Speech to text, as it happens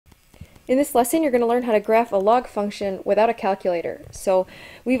In this lesson, you're going to learn how to graph a log function without a calculator. So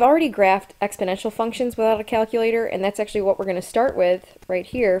we've already graphed exponential functions without a calculator, and that's actually what we're going to start with right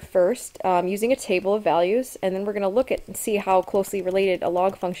here first, using a table of values, and then we're going to look at and see how closely related a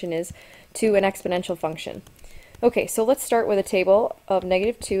log function is to an exponential function. Okay, so let's start with a table of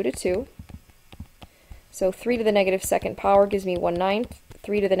 -2 to 2. So 3 to the negative second power gives me 1/9,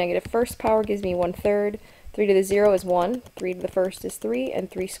 3 to the negative first power gives me 1/3, 3 to the 0 is 1, 3 to the first is 3, and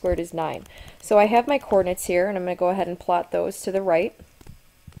 3 squared is 9. So I have my coordinates here, and I'm going to go ahead and plot those to the right.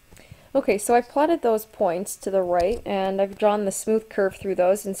 Okay, so I've plotted those points to the right, and I've drawn the smooth curve through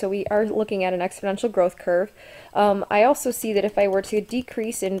those, and so we are looking at an exponential growth curve. I also see that if I were to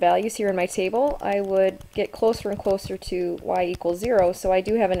decrease in values here in my table, I would get closer and closer to y equals 0, so I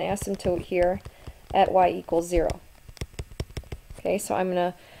do have an asymptote here at y equals 0. Okay, so I'm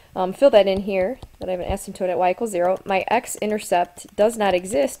going to fill that in here, that I have an asymptote at y equals 0. My x-intercept does not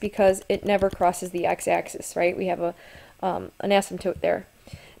exist because it never crosses the x-axis, right? We have an asymptote there.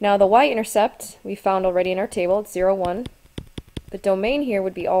 Now the y-intercept we found already in our table, it's 0, 1. The domain here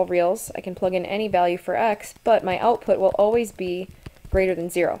would be all reals. I can plug in any value for x, but my output will always be greater than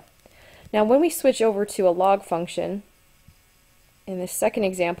 0. Now when we switch over to a log function, in this second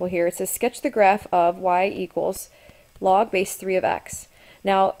example here, it says sketch the graph of y equals log base 3 of x.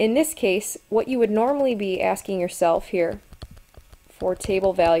 Now, in this case, what you would normally be asking yourself here for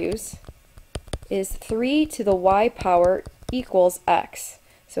table values is 3 to the y power equals x.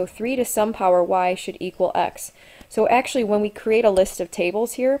 So 3 to some power y should equal x. So actually, when we create a list of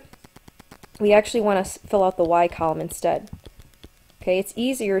tables here, we actually want to fill out the y column instead. Okay, it's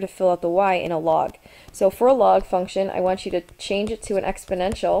easier to fill out the y in a log. So for a log function, I want you to change it to an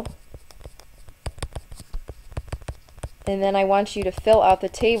exponential, and then I want you to fill out the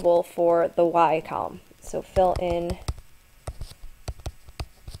table for the y column. So fill in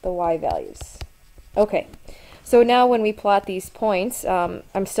the y values. Okay, so now when we plot these points,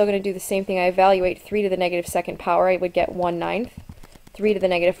 I'm still going to do the same thing. I evaluate 3 to the negative second power, I would get 1/9. 3 to the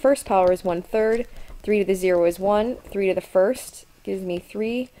negative first power is 1/3. 3 to the 0 is 1. 3 to the first gives me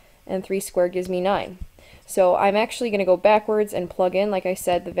 3, and 3 squared gives me 9. So I'm actually going to go backwards and plug in, like I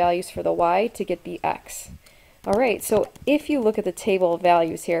said, the values for the y to get the x. Alright, so if you look at the table of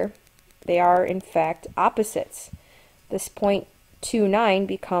values here, they are in fact opposites. This 0.29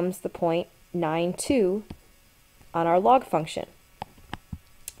 becomes the 0.92 on our log function.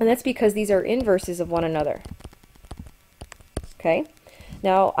 And that's because these are inverses of one another. Okay,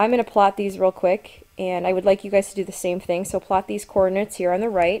 now I'm going to plot these real quick, and I would like you guys to do the same thing. So plot these coordinates here on the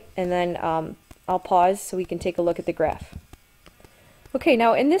right, and then I'll pause so we can take a look at the graph. Okay,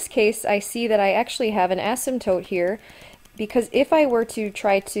 now in this case I see that I actually have an asymptote here, because if I were to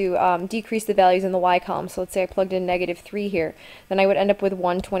try to decrease the values in the y column, so let's say I plugged in -3 here, then I would end up with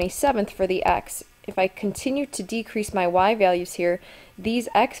 1/27 for the x. If I continue to decrease my y values here, these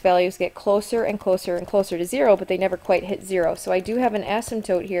x values get closer and closer and closer to 0, but they never quite hit 0. So I do have an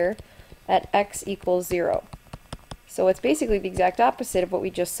asymptote here at x equals 0. So it's basically the exact opposite of what we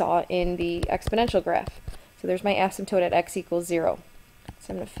just saw in the exponential graph. So there's my asymptote at x equals 0. So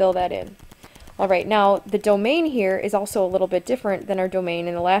I'm going to fill that in. Alright, now the domain here is also a little bit different than our domain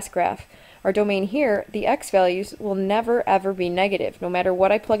in the last graph. Our domain here, the x values will never ever be negative. No matter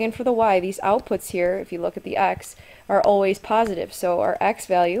what I plug in for the y, these outputs here, if you look at the x, are always positive. So our x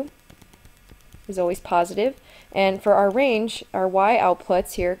value is always positive, and for our range, our y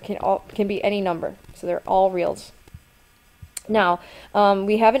outputs here can be any number. So they're all reals. Now,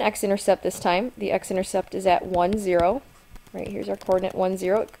 we have an x-intercept this time. The x-intercept is at 1, 0. Right, here's our coordinate 1,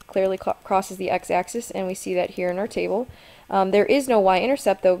 0. It clearly crosses the x-axis, and we see that here in our table. There is no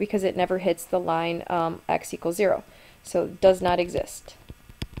y-intercept, though, because it never hits the line x equals 0. So it does not exist.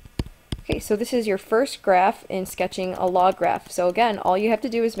 Okay, so this is your first graph in sketching a log graph. So again, all you have to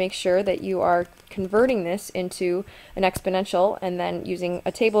do is make sure that you are converting this into an exponential, and then using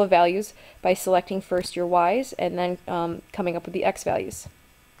a table of values by selecting first your y's, and then coming up with the x values.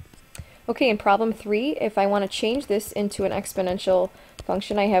 Okay, in problem 3, if I want to change this into an exponential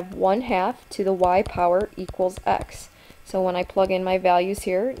function, I have 1/2 to the y power equals x. So when I plug in my values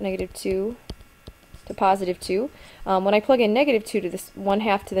here, -2 to +2, when I plug in -2 to this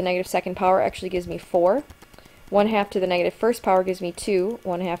 1/2 to the negative second power actually gives me 4. 1/2 to the negative first power gives me 2.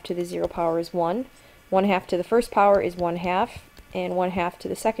 1/2 to the 0 power is 1. 1/2 to the first power is 1/2, and 1/2 to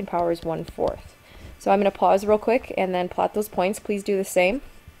the second power is 1/4. So I'm going to pause real quick and then plot those points. Please do the same.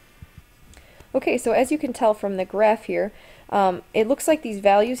 Okay, so as you can tell from the graph here, it looks like these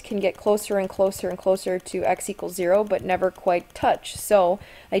values can get closer and closer and closer to x equals 0, but never quite touch. So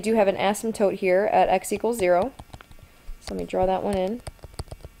I do have an asymptote here at x equals 0. So let me draw that one in.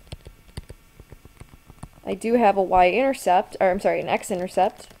 I do have a y-intercept, or I'm sorry, an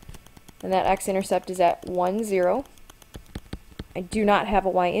x-intercept, and that x-intercept is at 1, 0. I do not have a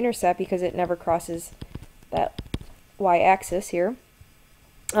y-intercept because it never crosses that y-axis here.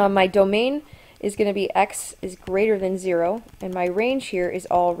 My domain is going to be x is greater than 0, and my range here is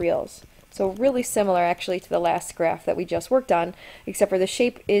all reals. So really similar actually to the last graph that we just worked on, except for the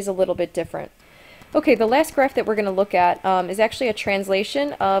shape is a little bit different. Okay, the last graph that we're going to look at is actually a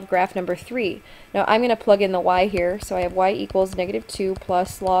translation of graph number 3. Now I'm going to plug in the y here, so I have y equals -2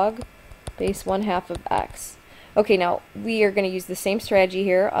 plus log base 1/2 of x. Okay, now we are going to use the same strategy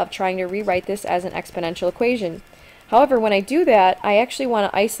here of trying to rewrite this as an exponential equation. However, when I do that, I actually want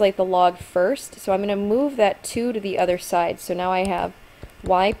to isolate the log first, so I'm going to move that 2 to the other side. So now I have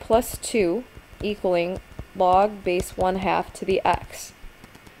y plus 2 equaling log base 1/2 to the x.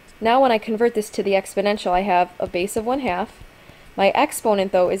 Now when I convert this to the exponential, I have a base of 1/2. My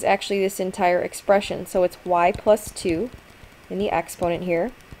exponent, though, is actually this entire expression, so it's y plus 2 in the exponent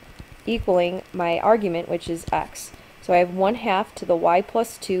here, equaling my argument, which is x. So I have 1/2 to the y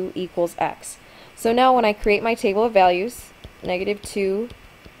plus 2 equals x. So now when I create my table of values, -2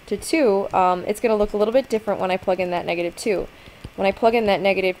 to 2, it's going to look a little bit different when I plug in that -2. When I plug in that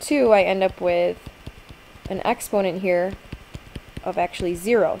 -2, I end up with an exponent here of actually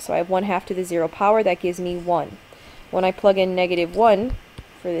 0. So I have 1/2 to the 0 power, that gives me 1. When I plug in -1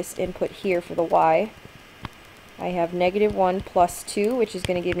 for this input here for the y, I have -1 plus 2, which is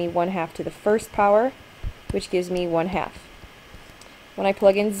going to give me 1/2 to the first power, which gives me 1/2. When I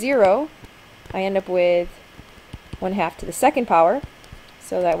plug in 0, I end up with 1/2 to the second power,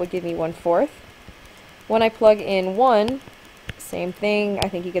 so that would give me 1/4. When I plug in 1, same thing, I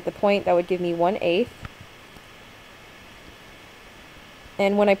think you get the point, that would give me 1/8.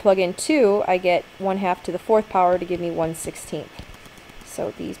 And when I plug in 2, I get 1/2 to the fourth power to give me 1/16.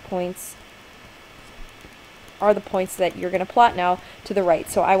 So these points are the points that you're going to plot now to the right.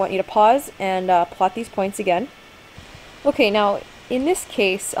 So I want you to pause and plot these points again. Okay, now in this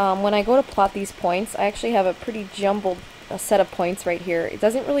case, when I go to plot these points, I actually have a pretty jumbled set of points right here. It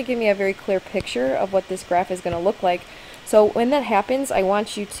doesn't really give me a very clear picture of what this graph is going to look like. So when that happens, I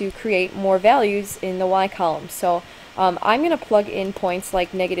want you to create more values in the y column. So I'm going to plug in points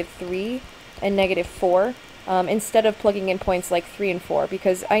like -3 and -4 instead of plugging in points like 3 and 4,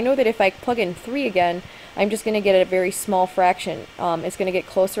 because I know that if I plug in 3 again, I'm just going to get a very small fraction. It's going to get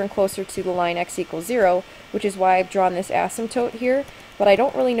closer and closer to the line x equals 0, which is why I've drawn this asymptote here, but I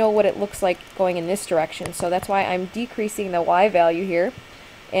don't really know what it looks like going in this direction, so that's why I'm decreasing the y value here.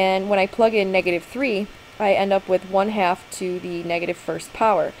 And when I plug in -3, I end up with 1/2 to the -first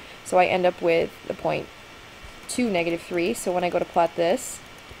power, so I end up with the point 2, -3. So when I go to plot this,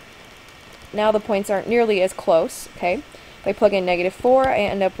 now the points aren't nearly as close. Okay, if I plug in -4, I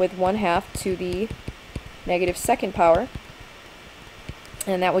end up with 1/2 to the -2nd power,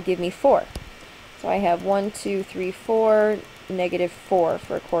 and that would give me 4. So I have 1, 2, 3, 4, -4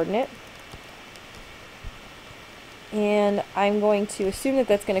 for a coordinate. And I'm going to assume that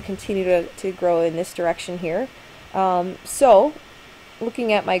that's going to continue to grow in this direction here. So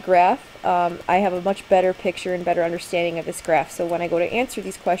looking at my graph, I have a much better picture and better understanding of this graph. So when I go to answer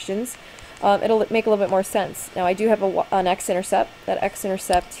these questions, it'll make a little bit more sense. Now I do have an x-intercept. That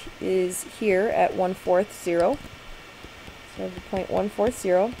x-intercept is here at 1/4, 0. So the point 1/4,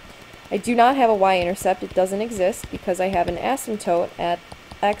 0. I do not have a y-intercept. It doesn't exist because I have an asymptote at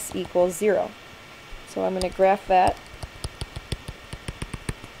x equals 0. So I'm going to graph that.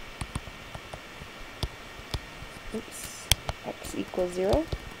 Oops, x equals 0.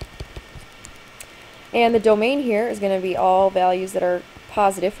 And the domain here is going to be all values that are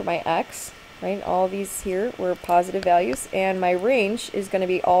positive for my x, right? All these here were positive values, and my range is going to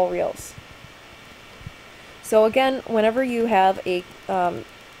be all reals. So again, whenever you have a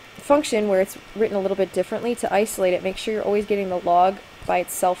function where it's written a little bit differently, to isolate it, make sure you're always getting the log by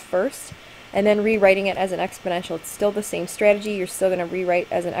itself first, and then rewriting it as an exponential. It's still the same strategy. You're still going to rewrite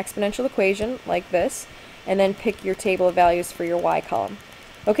as an exponential equation like this, and then pick your table of values for your y column.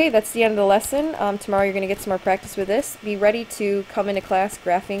 Okay, that's the end of the lesson. Tomorrow you're going to get some more practice with this. Be ready to come into class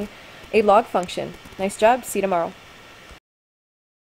graphing a log function. Nice job. See you tomorrow.